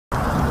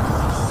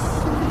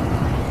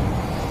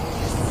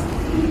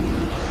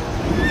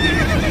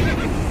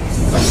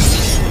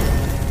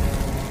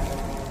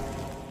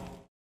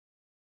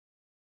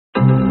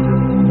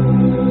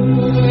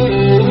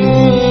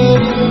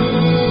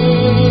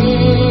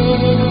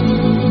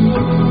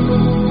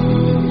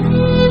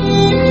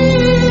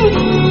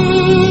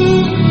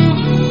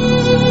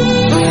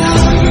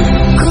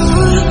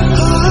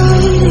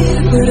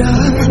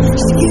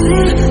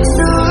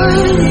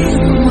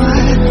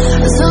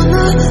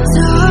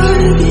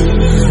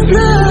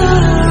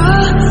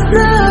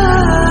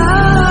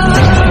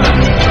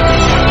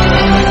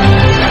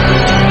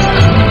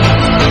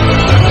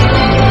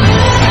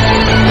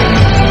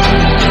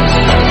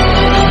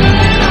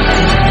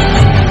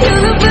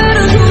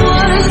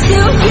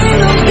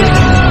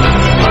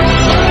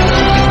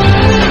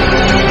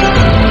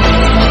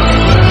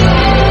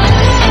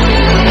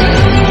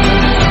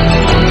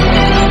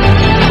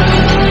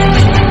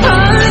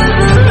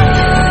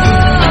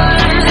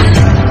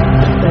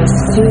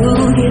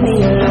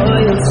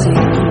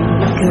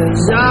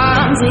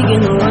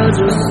taking the world,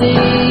 you'll see.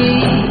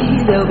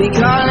 They'll be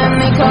calling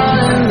me,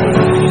 calling me.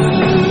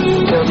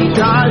 They'll be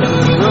calling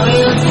me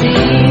royalty.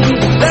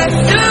 Let's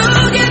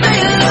still give me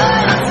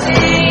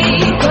loyalty,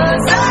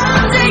 'cause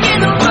I'm taking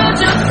the world,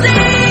 you'll see.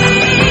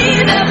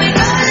 They'll be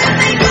calling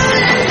me,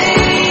 calling me.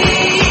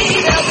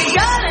 They'll be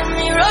calling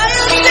me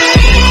royalty.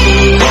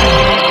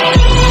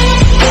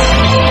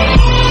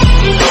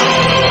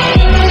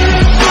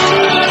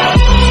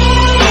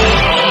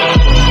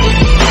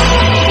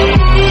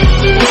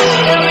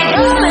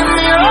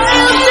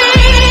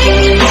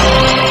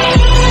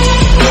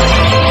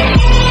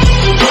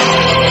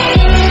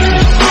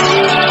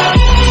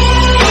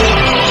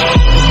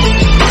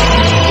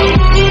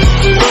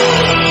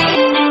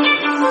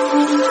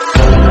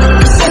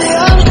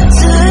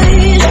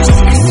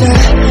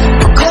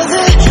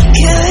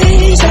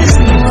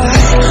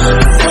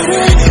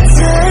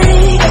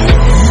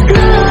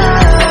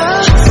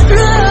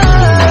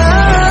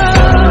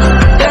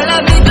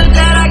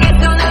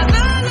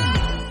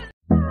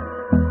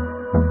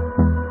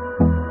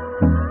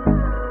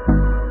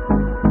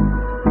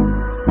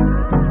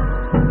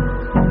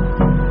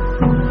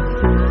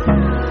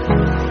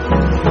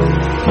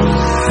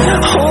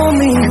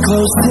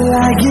 Close till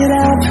I get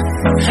up.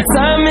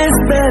 Time is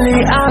barely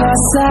on our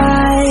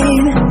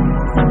side.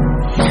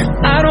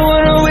 I don't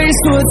wanna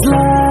waste what's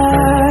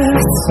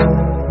left.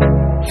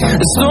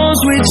 The storms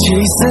we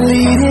chase are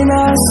leading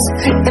us,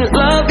 and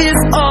love is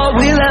all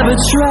we'll ever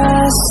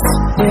trust.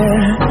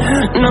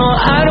 Yeah, no,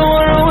 I don't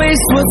wanna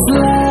waste what's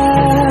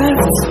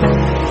left.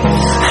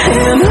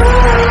 And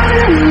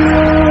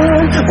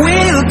on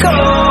we'll go,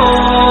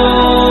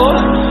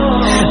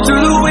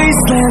 through the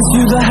wastelands,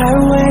 through the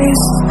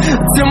highways,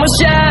 till my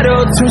shadow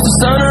turns to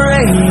sun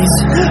rays.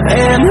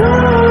 And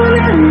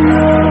on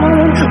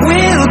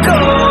we'll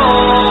go,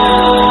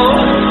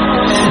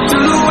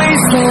 through the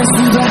wastelands,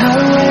 through the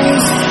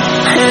highways.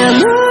 And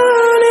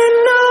on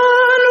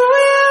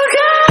we'll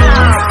go.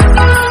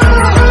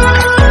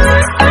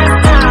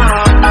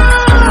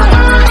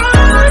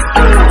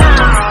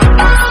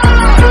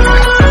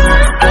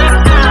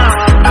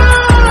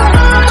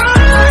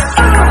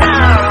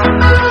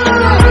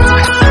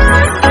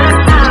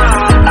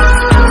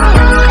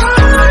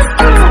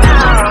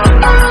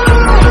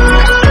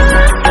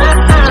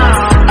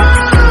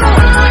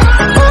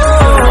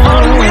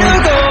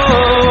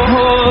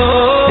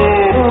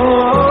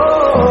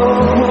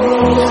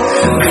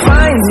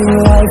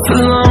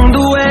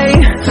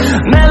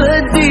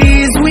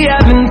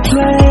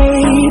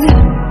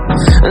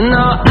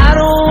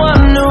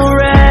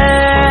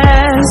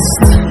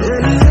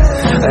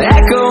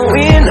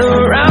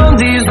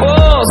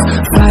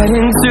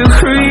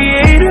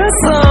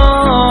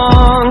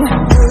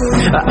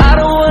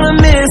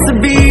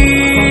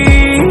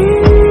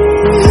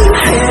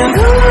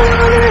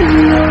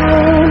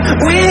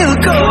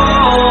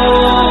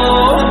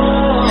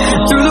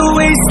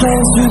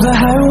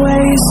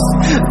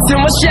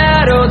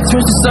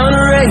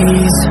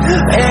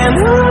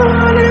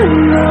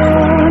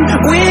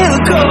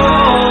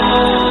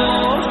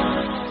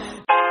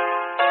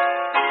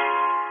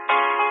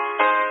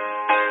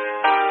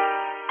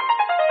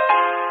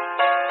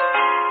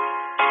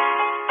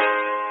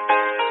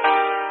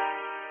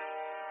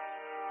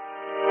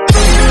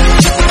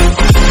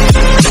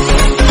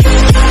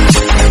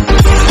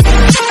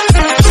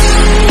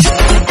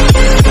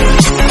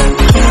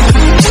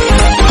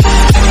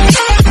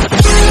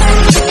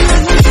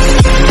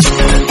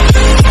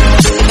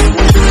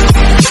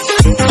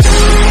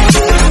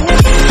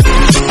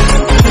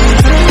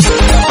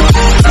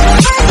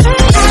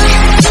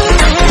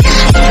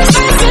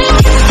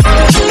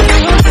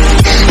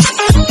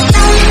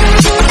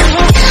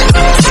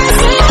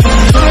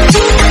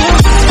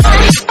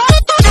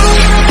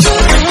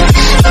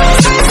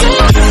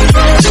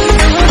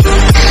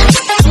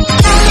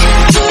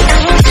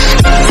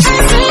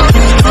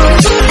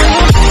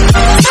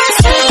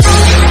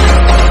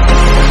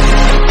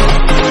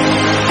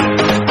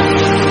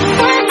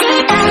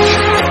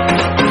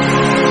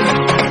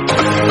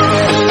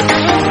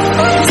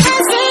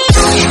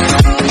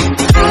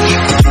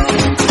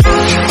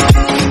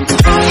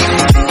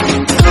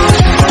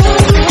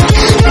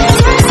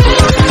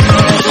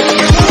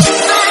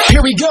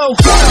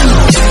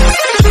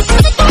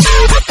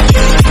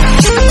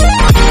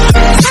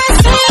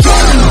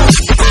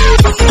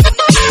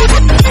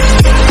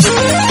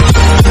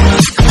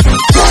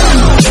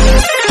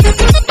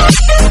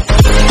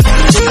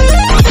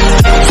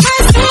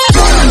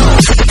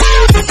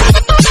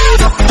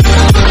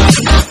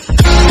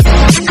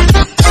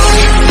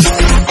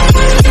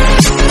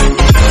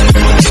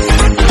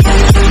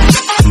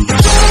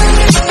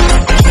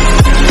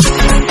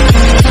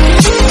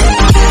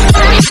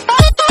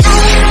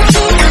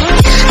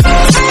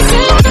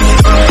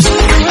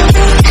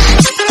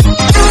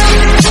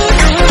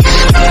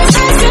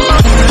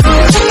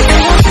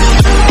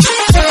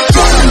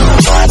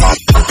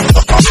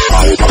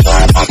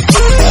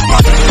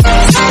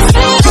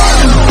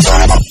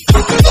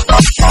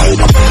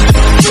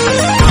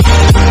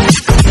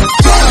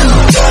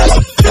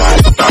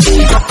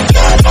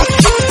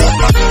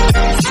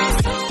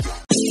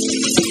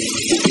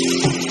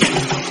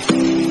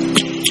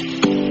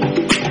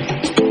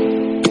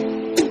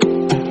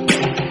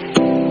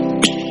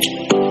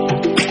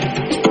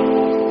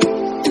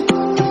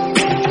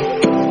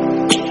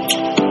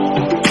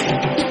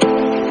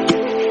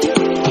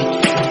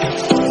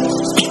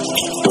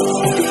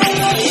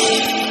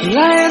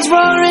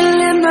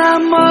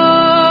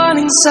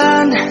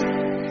 sun,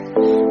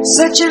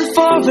 searching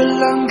for a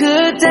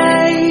longer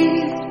day.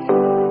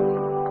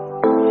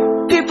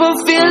 People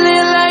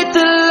feeling like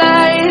the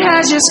light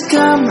has just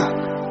come.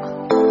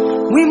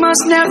 We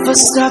must never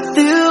stop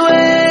the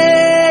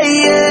way,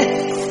 yeah.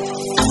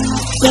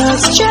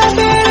 Birds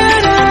chirping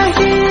and I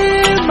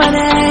hear my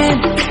name,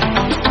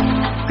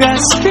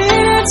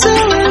 grasping into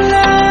a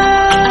life.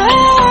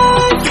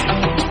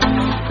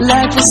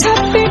 Life is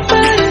happy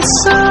but it's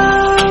so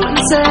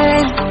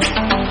insane.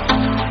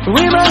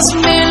 We must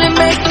merely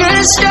make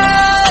a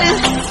start.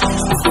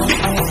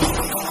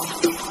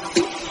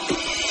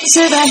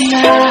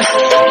 Savannah,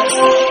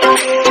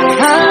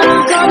 I'm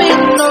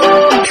coming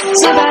home.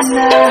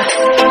 Savannah,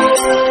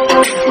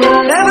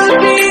 we'll never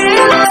be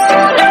alone.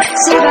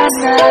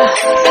 Savannah,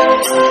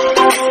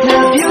 the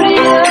beauty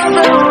of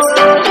the world.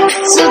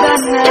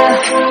 Savannah,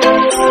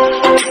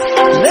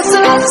 let's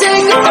all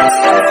take a walk.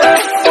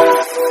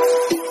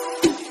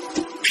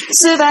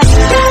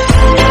 Savannah.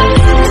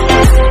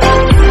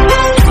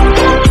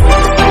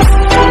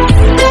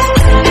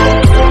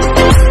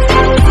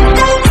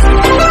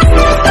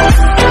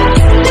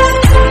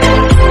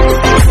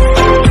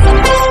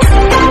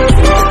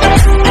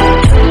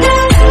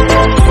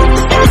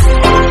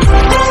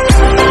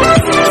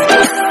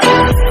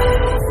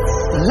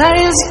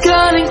 Lion's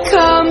gonna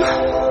come.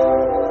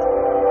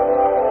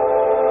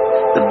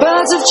 The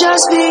birds have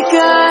just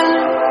begun.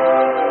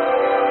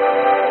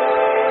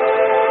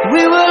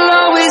 We will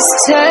always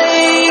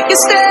take a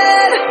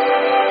stand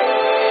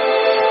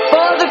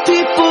for the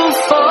people,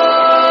 for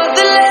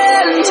the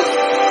land.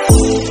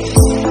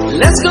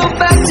 Let's go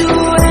back to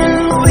when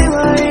we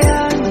were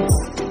young.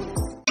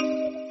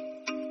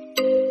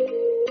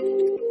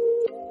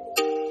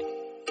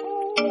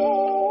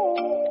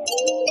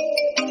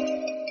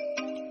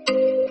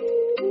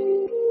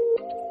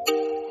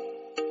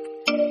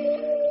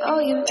 Oh,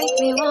 you make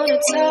me wanna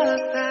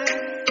talk back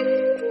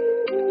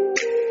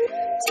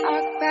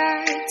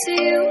to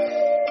you.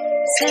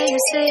 Say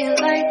it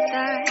like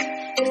that.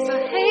 If I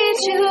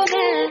hate you,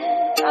 then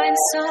find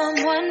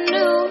someone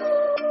new.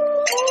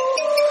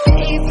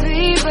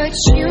 Baby, but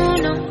you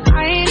know I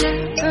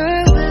never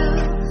will.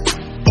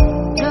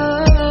 No,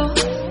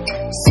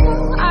 so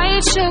I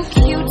choke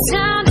you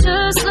down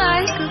just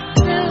like a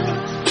pill.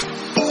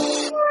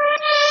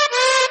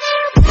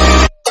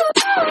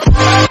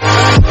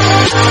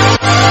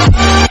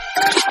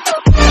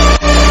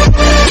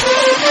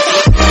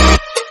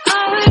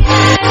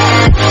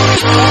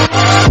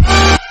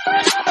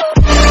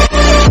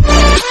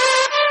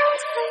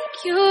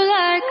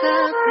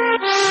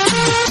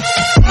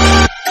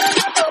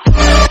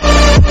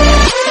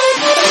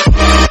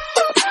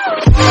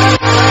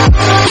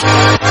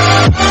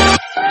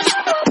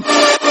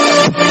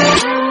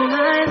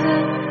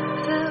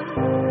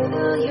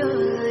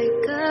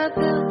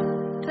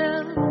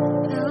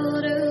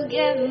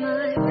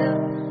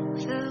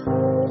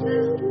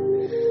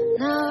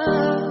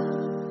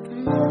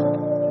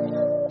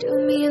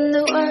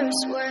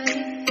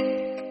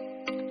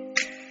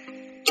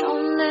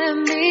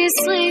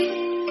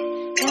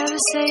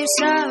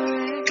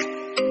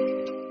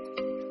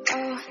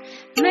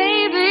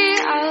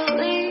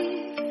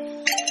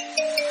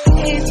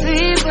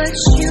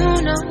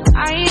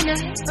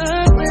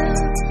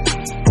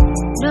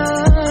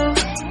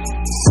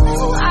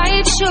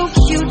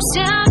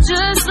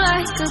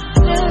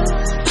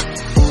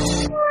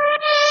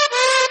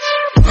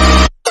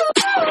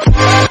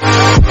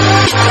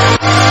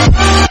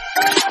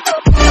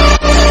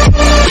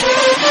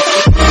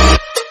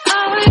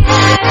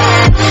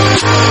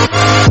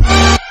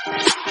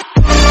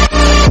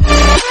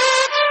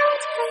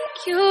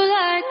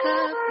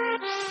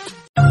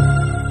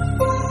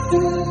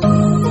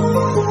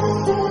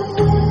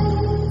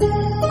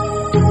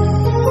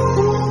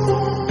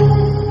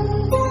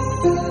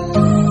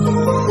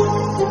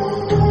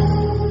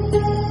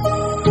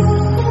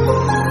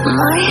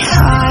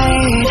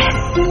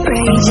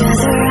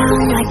 Rages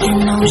around like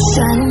an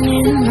ocean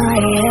in my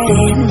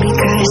head,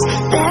 because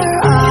there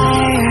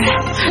are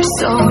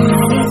so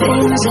many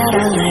things that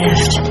I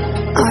left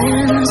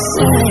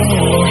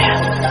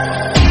unsaid.